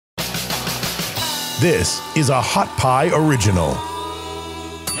This is a Hot Pie Original.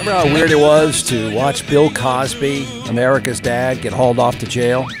 Remember how weird it was to watch Bill Cosby, America's Dad, get hauled off to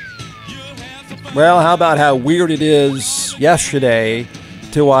jail? Well, how about how weird it is yesterday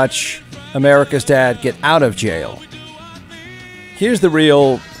to watch America's Dad get out of jail? Here's the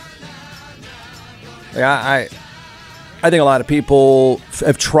real... I think a lot of people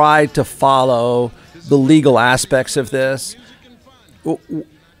have tried to follow the legal aspects of this.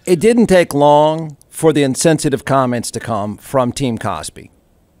 It didn't take long for the insensitive comments to come from Team Cosby.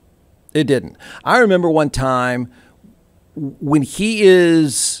 It didn't. I remember one time when I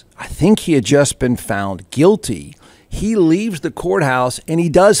think he had just been found guilty. He leaves the courthouse and he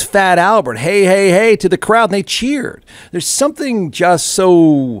does Fat Albert, hey, hey, hey, to the crowd, and they cheered. There's something just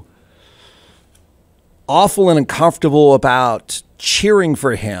so awful and uncomfortable about cheering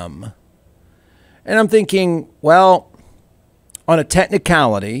for him. And I'm thinking, well, on a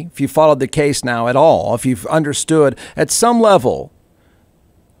technicality, if you followed the case now at all, if you've understood at some level,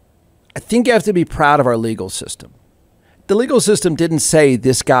 I think you have to be proud of our legal system. The legal system didn't say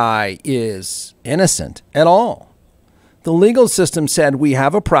this guy is innocent at all. The legal system said we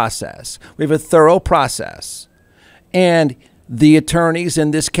have a process. We have a thorough process. And the attorneys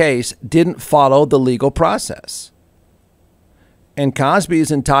in this case didn't follow the legal process. And Cosby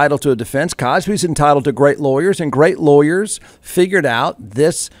is entitled to a defense. Cosby is entitled to great lawyers, and great lawyers figured out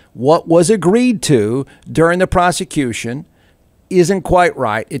what was agreed to during the prosecution isn't quite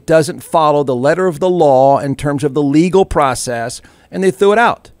right. It doesn't follow the letter of the law in terms of the legal process, and they threw it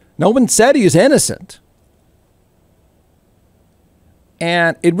out. No one said he was innocent.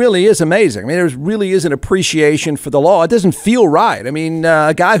 And it really is amazing. I mean, there really is an appreciation for the law. It doesn't feel right. I mean,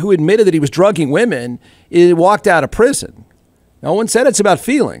 a guy who admitted that he was drugging women walked out of prison. No one said it's about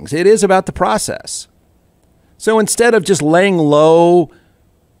feelings. It is about the process. So instead of just laying low,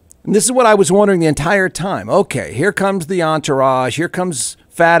 and this is what I was wondering the entire time. Okay, here comes the entourage. Here comes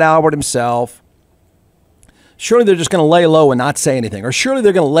Fat Albert himself. Surely they're just going to lay low and not say anything. Or surely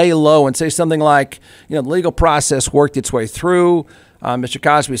they're going to lay low and say something like, you know, the legal process worked its way through. Mr.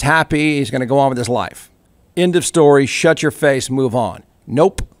 Cosby's happy. He's going to go on with his life. End of story. Shut your face. Move on.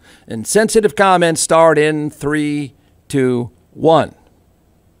 Nope. Insensitive comments start in 3, 2, 1.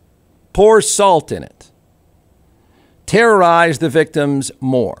 Pour salt in it. Terrorize the victims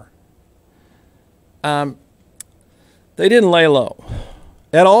more. They didn't lay low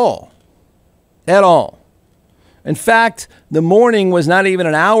at all. At all. In fact, the morning was not even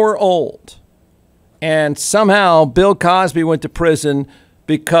an hour old. And somehow Bill Cosby went to prison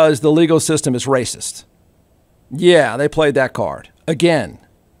because the legal system is racist. Yeah, they played that card again.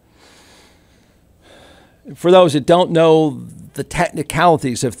 For those that don't know the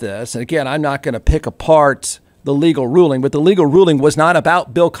technicalities of this, and again, I'm not going to pick apart the legal ruling, but the legal ruling was not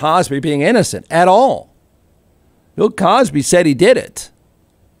about Bill Cosby being innocent at all. Bill Cosby said he did it.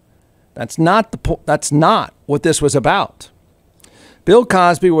 That's not what this was about. Bill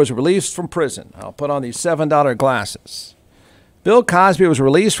Cosby was released from prison. I'll put on these $7 glasses. Bill Cosby was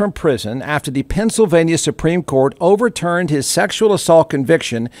released from prison after the Pennsylvania Supreme Court overturned his sexual assault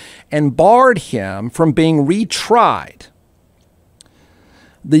conviction and barred him from being retried.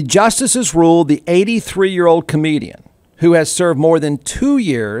 The justices ruled the 83-year-old comedian, who has served more than 2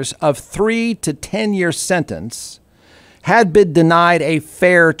 years of 3 to 10-year sentence, had been denied a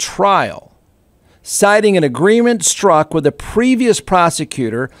fair trial. Citing an agreement struck with a previous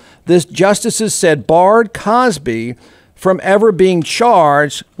prosecutor, the justices said barred Cosby from ever being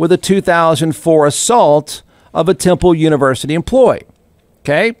charged with a 2004 assault of a Temple University employee.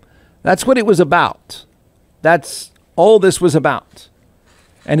 Okay? That's what it was about. That's all this was about.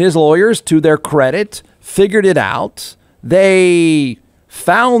 And his lawyers, to their credit, figured it out. They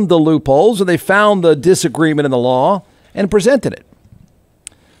found the loopholes, or they found the disagreement in the law and presented it.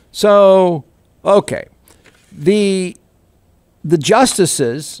 So, okay. The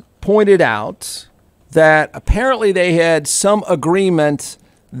justices pointed out that apparently they had some agreement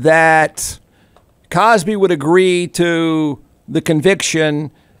that Cosby would agree to the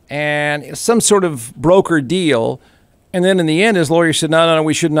conviction and some sort of broker deal. And then in the end, his lawyer said, no,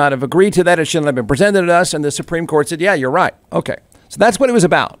 we should not have agreed to that. It shouldn't have been presented to us. And the Supreme Court said, yeah, you're right. Okay. So that's what it was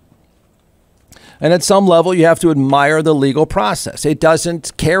about. And at some level, you have to admire the legal process. It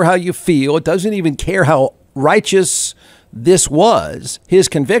doesn't care how you feel. It doesn't even care how righteous this was, his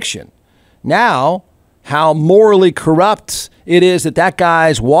conviction. Now, how morally corrupt it is that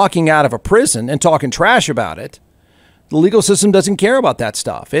guy's walking out of a prison and talking trash about it. The legal system doesn't care about that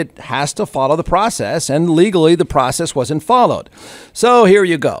stuff. It has to follow the process, and legally the process wasn't followed. So here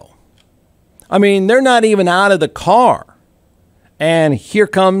you go. I mean, they're not even out of the car. And here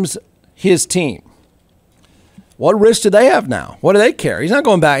comes his team. What risk do they have now? What do they care? He's not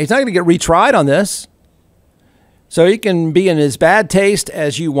going back. He's not going to get retried on this. So he can be in as bad taste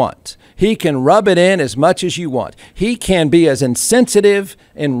as you want. He can rub it in as much as you want. He can be as insensitive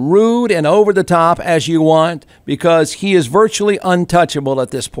and rude and over the top as you want because he is virtually untouchable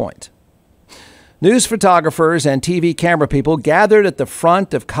at this point. News photographers and TV camera people gathered at the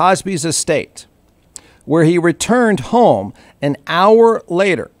front of Cosby's estate, where he returned home an hour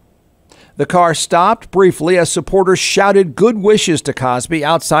later. The car stopped briefly as supporters shouted good wishes to Cosby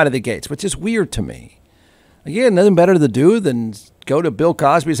outside of the gates, which is weird to me. Again, nothing better to do than go to Bill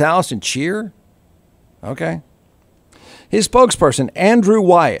Cosby's house and cheer. Okay. His spokesperson, Andrew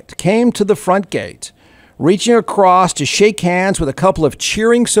Wyatt, came to the front gate, reaching across to shake hands with a couple of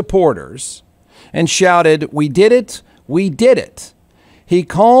cheering supporters and shouted, "We did it, we did it." He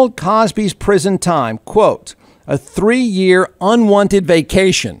called Cosby's prison time, quote, a 3-year unwanted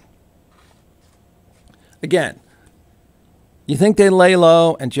vacation. Again, you think they lay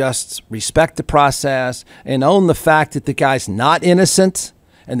low and just respect the process and own the fact that the guy's not innocent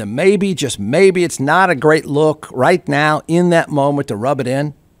and that maybe, just maybe, it's not a great look right now in that moment to rub it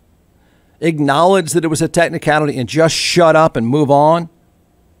in? Acknowledge that it was a technicality and just shut up and move on?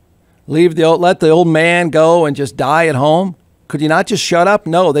 Let the old man go and just die at home? Could you not just shut up?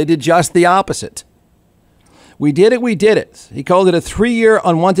 No, they did just the opposite. We did it, we did it. He called it a 3-year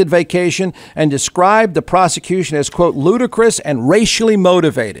unwanted vacation and described the prosecution as, quote, ludicrous and racially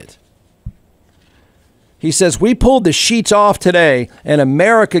motivated. He says, "We pulled the sheets off today and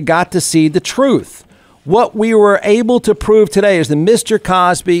America got to see the truth. What we were able to prove today is that Mr.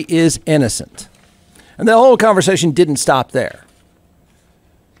 Cosby is innocent." And the whole conversation didn't stop there.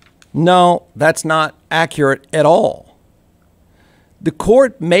 No, that's not accurate at all. The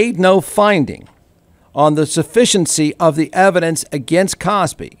court made no finding on the sufficiency of the evidence against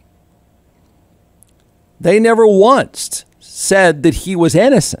Cosby. They never once said that he was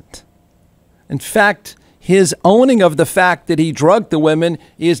innocent. In fact, his owning of the fact that he drugged the women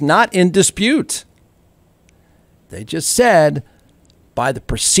is not in dispute. They just said, by the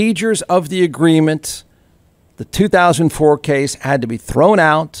procedures of the agreement, the 2004 case had to be thrown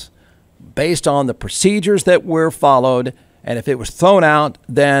out based on the procedures that were followed. And if it was thrown out,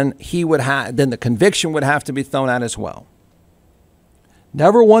 then then the conviction would have to be thrown out as well.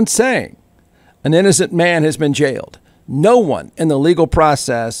 Never once saying an innocent man has been jailed. No one in the legal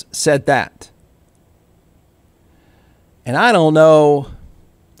process said that. And I don't know.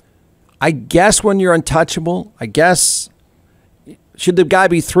 I guess when you're untouchable, should the guy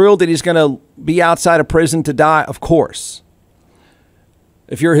be thrilled that he's going to be outside of prison to die? Of course.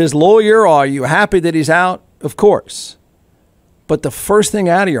 If you're his lawyer, are you happy that he's out? Of course. But the first thing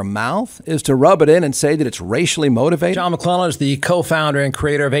out of your mouth is to rub it in and say that it's racially motivated? John McClellan is the co-founder and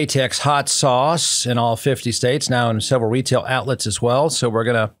creator of ATX Hot Sauce in all 50 states, now in several retail outlets as well. So we're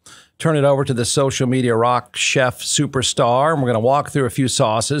going to turn it over to the social media rock chef superstar, and we're going to walk through a few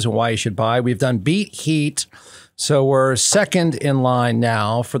sauces and why you should buy. We've done beet heat, so we're second in line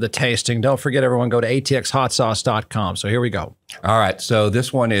now for the tasting. Don't forget, everyone, go to atxhotsauce.com. So here we go. All right, so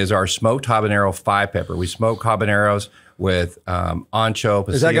this one is our smoked habanero 5-pepper. We smoke habaneros with ancho,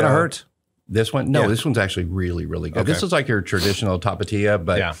 pasilla. Is that going to hurt? This one? No, Yeah. This one's actually really, really good. Okay. This is like your traditional tapatilla,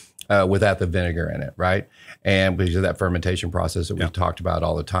 but without the vinegar in it, right? And because of that fermentation process that we've talked about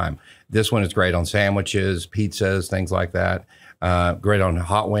all the time. This one is great on sandwiches, pizzas, things like that. Great on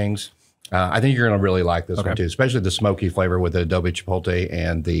hot wings. I think you're going to really like this one too, especially the smoky flavor with the adobe chipotle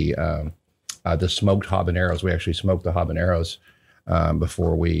and the smoked habaneros. We actually smoked the habaneros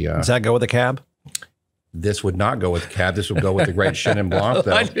before we... Does that go with the cab? This would not go with the cab. This would go with the great Chenin Blanc,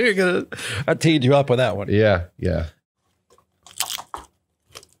 though. I teed you up with that one. Yeah, yeah.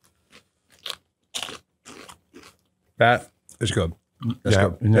 That is good. That's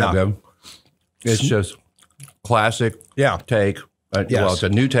good. Yeah. Good. It's just classic take. Well, it's a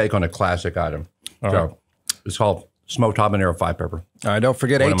new take on a classic item. So it's called smoked habanero 5-pepper. All right, don't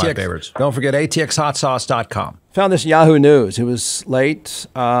forget One of my favorites. Don't forget atxhotsauce.com. Found this in Yahoo News. It was late.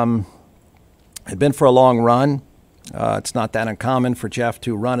 Had been for a long run. It's not that uncommon for Jeff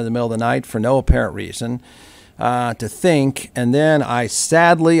to run in the middle of the night for no apparent reason, to think. And then I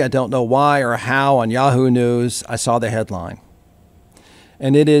don't know why or how, on Yahoo News, I saw the headline.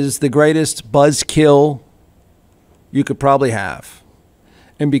 And it is the greatest buzzkill you could probably have.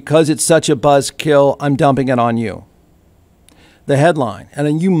 And because it's such a buzzkill, I'm dumping it on you. The headline, and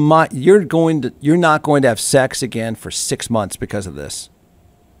then you're not going to have sex again for 6 months because of this.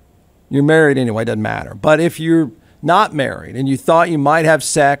 You're married anyway, doesn't matter. But if you're not married and you thought you might have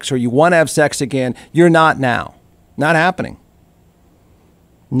sex or you want to have sex again, you're not now. Not happening.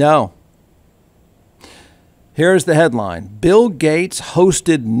 No. Here's the headline. Bill Gates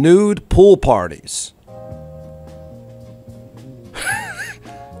hosted nude pool parties.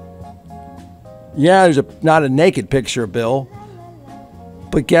 Yeah, there's not a naked picture of Bill.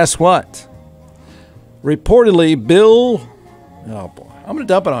 But guess what? Reportedly, Bill... Oh, boy. I'm going to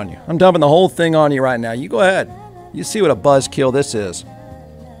dump it on you. I'm dumping the whole thing on you right now. You go ahead. You see what a buzzkill this is.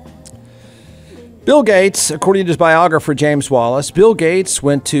 Bill Gates, according to his biographer, James Wallace, Bill Gates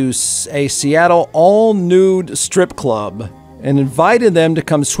went to a Seattle all-nude strip club and invited them to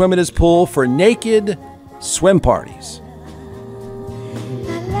come swim in his pool for naked swim parties.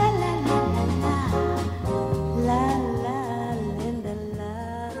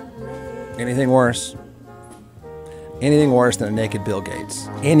 Anything worse? Anything worse than a naked Bill Gates?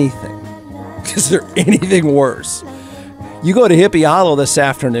 Anything? Is there anything worse? You go to Hippie Hollow this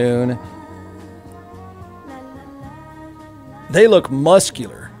afternoon. They look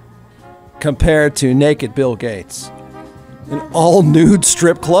muscular compared to naked Bill Gates. In all nude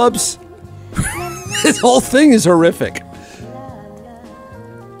strip clubs? This whole thing is horrific.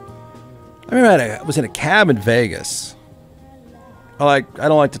 I remember I was in a cab in Vegas. I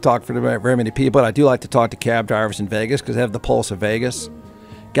don't like to talk for very many people, but I do like to talk to cab drivers in Vegas because they have the pulse of Vegas.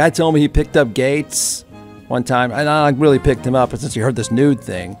 Guy told me he picked up Gates one time, and I really picked him up, but since he heard this nude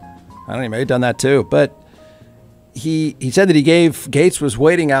thing, I don't know, maybe done that too. But he said that Gates was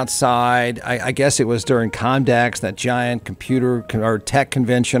waiting outside. I guess it was during Comdex, that giant computer or tech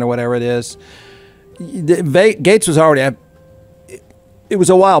convention or whatever it is. Gates was already, it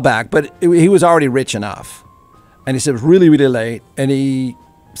was a while back, but he was already rich enough. And he said it was really, really late, and he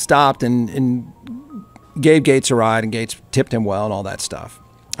stopped and gave Gates a ride, and Gates tipped him well and all that stuff.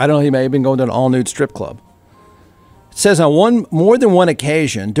 I don't know, he may have been going to an all-nude strip club. It says on more than one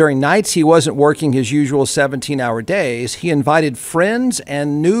occasion, during nights he wasn't working his usual 17-hour days, he invited friends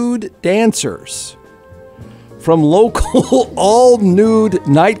and nude dancers from local all-nude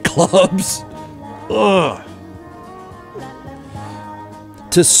nightclubs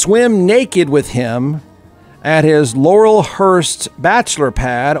to swim naked with him at his Laurelhurst bachelor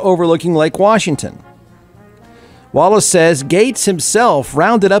pad overlooking Lake Washington. Wallace says Gates himself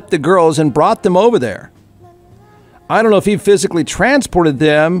rounded up the girls and brought them over there. I don't know if he physically transported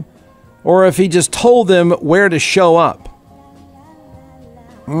them or if he just told them where to show up.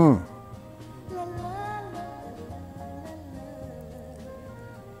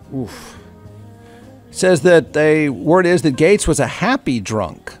 Oof. Says that word is that Gates was a happy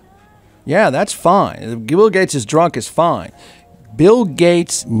drunk. Yeah, that's fine. Bill Gates is drunk is fine. Bill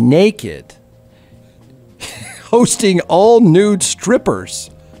Gates naked, hosting all nude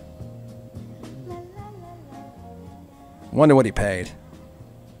strippers. Wonder what he paid.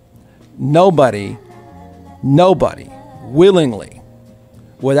 Nobody willingly,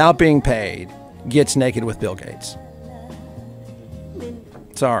 without being paid, gets naked with Bill Gates.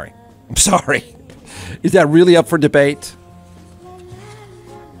 Sorry. I'm sorry. Is that really up for debate?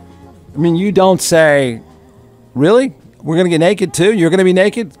 I mean, you don't say, really? We're going to get naked too? You're going to be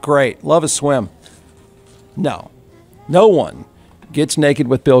naked? Great. Love a swim. No. No one gets naked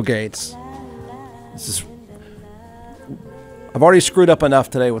with Bill Gates. I've already screwed up enough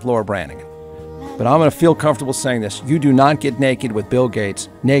today with Laura Branigan. But I'm going to feel comfortable saying this. You do not get naked with Bill Gates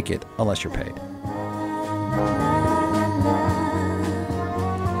naked unless you're paid.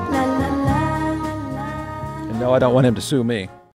 And no, I don't want him to sue me.